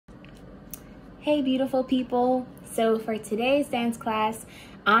Hey beautiful people, so for today's dance class,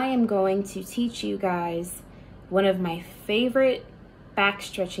 I am going to teach you guys one of my favorite back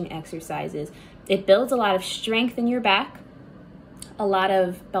stretching exercises. It builds a lot of strength in your back, a lot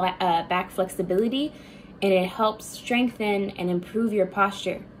of back flexibility, and it helps strengthen and improve your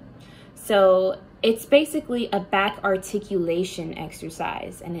posture. So it's basically a back articulation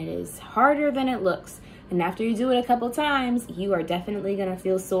exercise, and it is harder than it looks. And after you do it a couple times, you are definitely gonna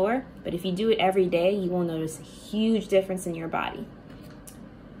feel sore. But if you do it every day, you will notice a huge difference in your body.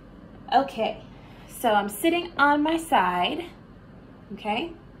 Okay, so I'm sitting on my side,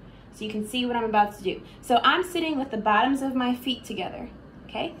 okay? So you can see what I'm about to do. So I'm sitting with the bottoms of my feet together,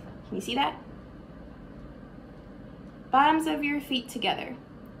 okay? Can you see that? Bottoms of your feet together.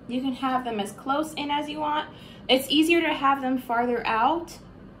 You can have them as close in as you want. It's easier to have them farther out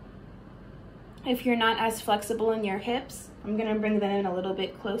if you're not as flexible in your hips. I'm gonna bring them in a little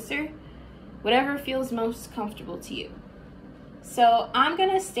bit closer. Whatever feels most comfortable to you. So I'm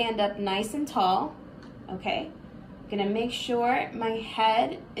gonna stand up nice and tall, okay? I'm gonna make sure my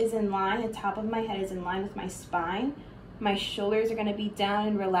head is in line, the top of my head is in line with my spine. My shoulders are gonna be down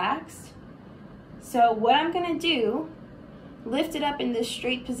and relaxed. So what I'm gonna do, lift it up in this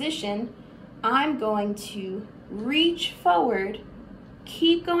straight position, I'm going to reach forward,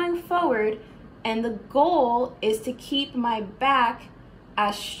 keep going forward, and the goal is to keep my back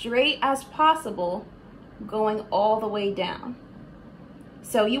as straight as possible, going all the way down.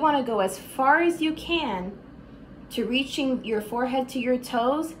 So you want to go as far as you can to reaching your forehead to your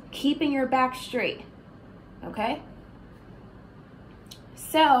toes, keeping your back straight, okay?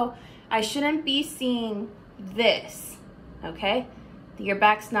 So I shouldn't be seeing this, okay? Your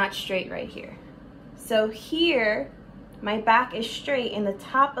back's not straight right here. So here, my back is straight and the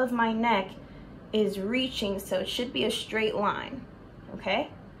top of my neck is reaching, so it should be a straight line, okay?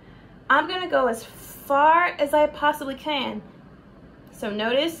 I'm gonna go as far as I possibly can. So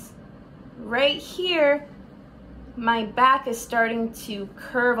notice right here, my back is starting to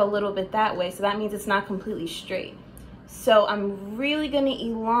curve a little bit that way, so that means it's not completely straight. So I'm really gonna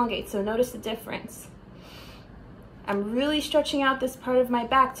elongate, so notice the difference. I'm really stretching out this part of my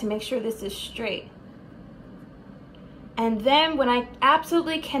back to make sure this is straight. And then when I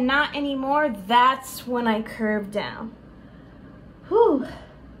absolutely cannot anymore, that's when I curve down. Whew.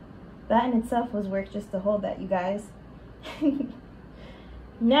 That in itself was work just to hold that, you guys.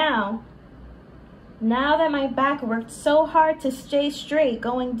 Now that my back worked so hard to stay straight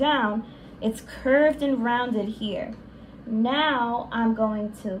going down, it's curved and rounded here. Now I'm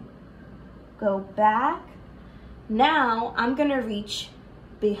going to go back. Now I'm gonna reach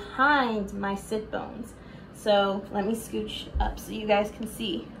behind my sit bones. So let me scooch up so you guys can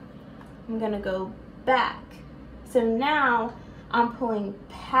see. I'm gonna go back. So now I'm pulling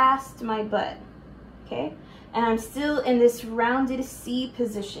past my butt, okay? And I'm still in this rounded C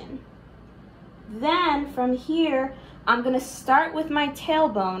position. Then from here, I'm gonna start with my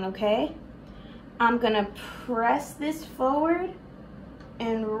tailbone, okay? I'm gonna press this forward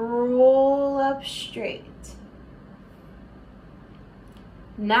and roll up straight.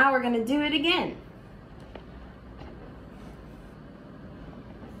 Now we're gonna do it again.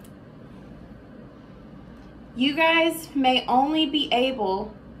 You guys may only be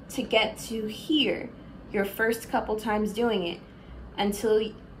able to get to here your first couple times doing it until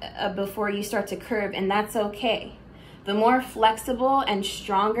before you start to curve, and that's okay. The more flexible and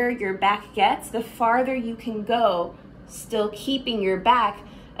stronger your back gets, the farther you can go, still keeping your back,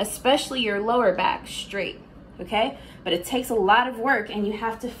 especially your lower back, straight, okay? But it takes a lot of work, and you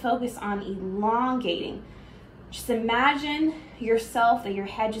have to focus on elongating. Just imagine yourself that your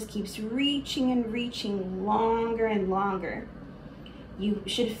head just keeps reaching and reaching longer and longer. You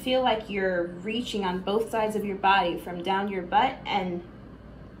should feel like you're reaching on both sides of your body, from down your butt and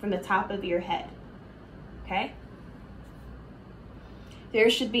from the top of your head, okay? There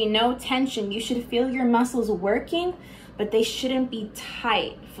should be no tension. You should feel your muscles working, but they shouldn't be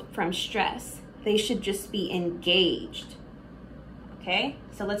tight from stress. They should just be engaged, okay?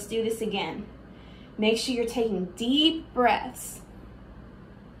 So let's do this again. Make sure you're taking deep breaths.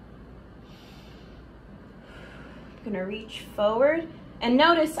 I'm gonna reach forward. And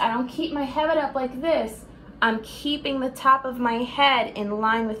notice I don't keep my head up like this. I'm keeping the top of my head in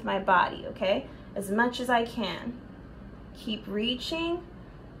line with my body, okay? As much as I can. Keep reaching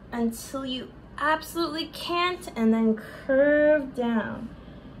until you absolutely can't, and then curve down.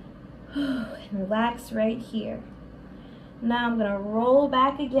 And relax right here. Now I'm gonna roll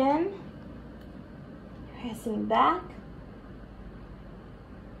back again. Pressing back.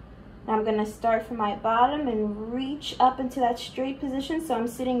 Now I'm gonna start from my bottom and reach up into that straight position. So I'm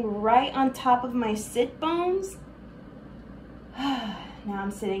sitting right on top of my sit bones. Now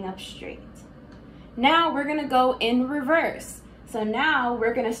I'm sitting up straight. Now we're gonna go in reverse. So now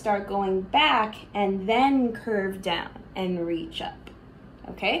we're gonna start going back and then curve down and reach up,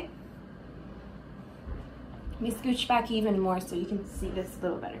 okay? Let me scooch back even more so you can see this a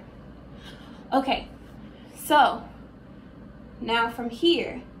little better. Okay, so now from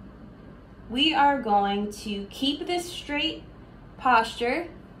here, we are going to keep this straight posture.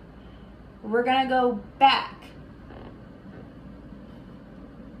 We're gonna go back.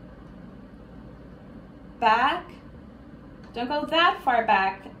 Back. Don't go that far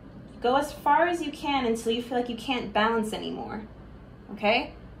back. Go as far as you can until you feel like you can't balance anymore,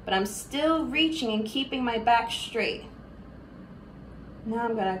 okay? But I'm still reaching and keeping my back straight. Now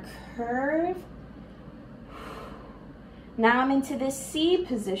I'm gonna curve. Now I'm into this C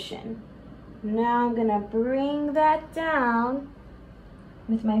position. Now I'm gonna bring that down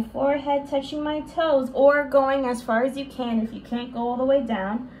with my forehead touching my toes or going as far as you can if you can't go all the way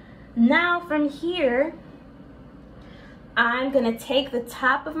down. Now from here, I'm gonna take the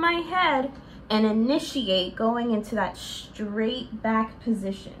top of my head and initiate going into that straight back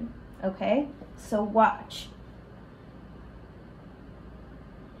position, okay? So watch.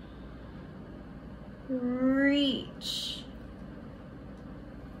 Reach.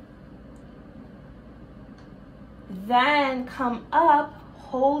 Then come up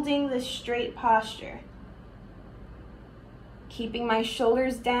holding the straight posture. Keeping my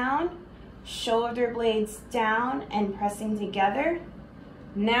shoulders down, shoulder blades down and pressing together.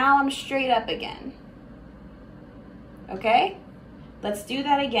 Now I'm straight up again. Okay? Let's do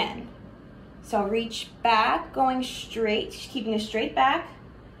that again. So reach back, going straight, keeping a straight back.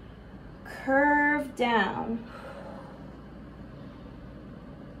 Curve down.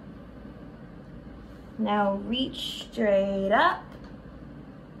 Now reach straight up.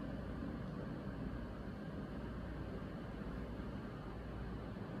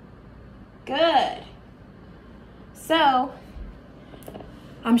 Good. So,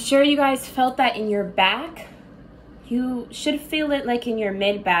 I'm sure you guys felt that in your back. You should feel it like in your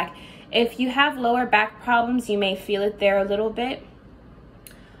mid back. If you have lower back problems, you may feel it there a little bit.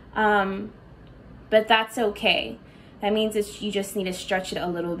 But that's okay. That means you just need to stretch it a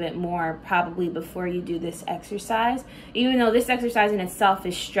little bit more probably before you do this exercise. Even though this exercise in itself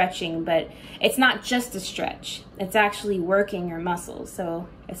is stretching, but it's not just a stretch. It's actually working your muscles. So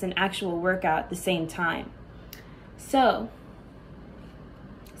it's an actual workout at the same time. So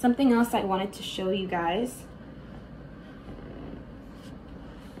something else I wanted to show you guys.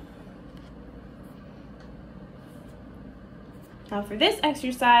 Now for this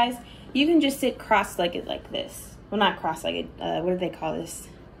exercise, you can just sit cross-legged like this. Well, not cross-legged, what do they call this?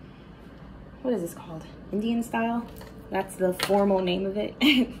 What is this called? Indian style? That's the formal name of it.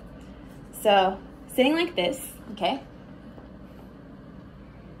 So, sitting like this, okay?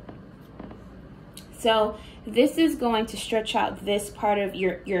 So, this is going to stretch out this part of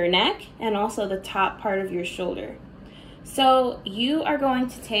your neck and also the top part of your shoulder. So, you are going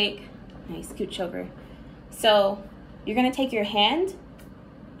to take, nice, scooch over. So, you're gonna take your hand.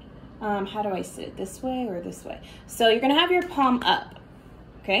 How do I sit? This way or this way? So you're gonna have your palm up,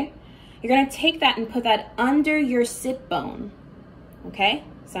 okay? You're gonna take that and put that under your sit bone, okay?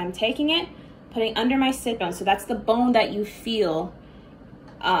 So I'm taking it, putting under my sit bone. So that's the bone that you feel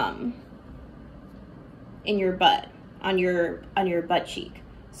in your butt, on your butt cheek.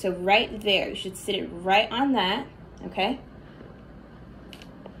 So right there, you should sit it right on that, okay?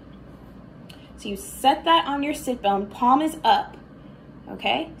 So you set that on your sit bone, palm is up.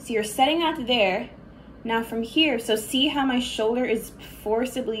 Okay, so you're setting that there. Now from here, so see how my shoulder is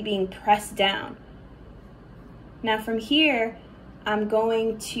forcibly being pressed down. Now from here, I'm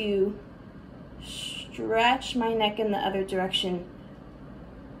going to stretch my neck in the other direction,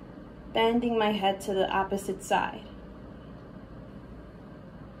 bending my head to the opposite side.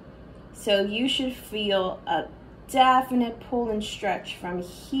 So you should feel a definite pull and stretch from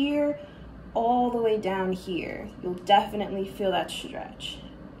here all the way down here. You'll definitely feel that stretch.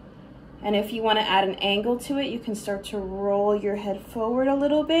 And if you want to add an angle to it, you can start to roll your head forward a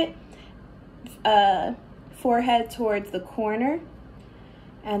little bit, forehead towards the corner,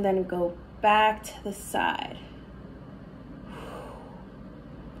 and then go back to the side.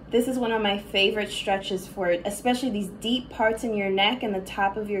 This is one of my favorite stretches for it, especially these deep parts in your neck and the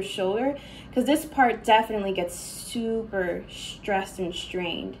top of your shoulder, because this part definitely gets super stressed and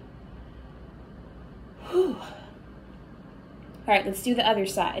strained. Whew. All right, let's do the other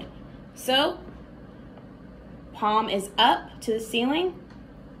side. So, palm is up to the ceiling.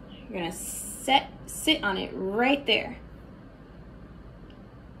 You're gonna sit on it right there.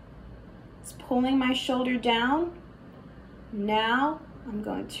 It's pulling my shoulder down. Now I'm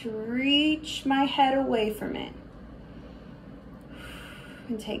going to reach my head away from it.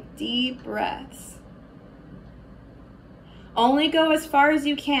 And take deep breaths. Only go as far as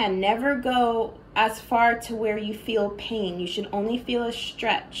you can. Never go as far to where you feel pain. You should only feel a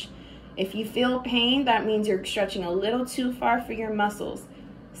stretch. If you feel pain, that means you're stretching a little too far for your muscles.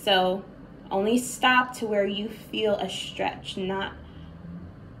 So only stop to where you feel a stretch, not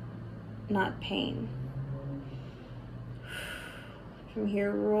pain. From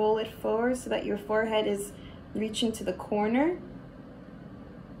here, roll it forward so that your forehead is reaching to the corner.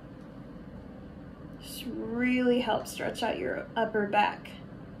 Just really help stretch out your upper back.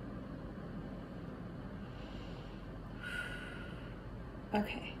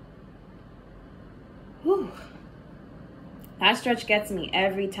 Okay. Whew. That stretch gets me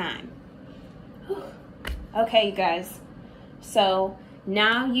every time. Whew. Okay, you guys. So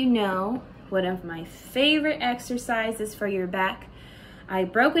now you know one of my favorite exercises for your back. I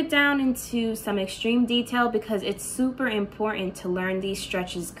broke it down into some extreme detail because it's super important to learn these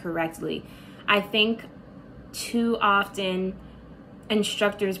stretches correctly. I think too often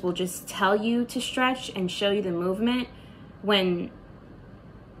instructors will just tell you to stretch and show you the movement when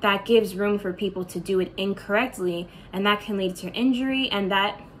that gives room for people to do it incorrectly, and that can lead to injury, and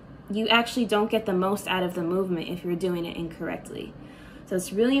that you actually don't get the most out of the movement if you're doing it incorrectly. So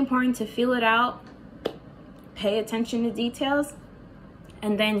it's really important to feel it out, pay attention to details,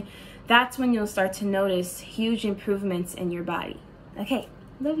 and then that's when you'll start to notice huge improvements in your body. Okay,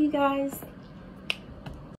 love you guys.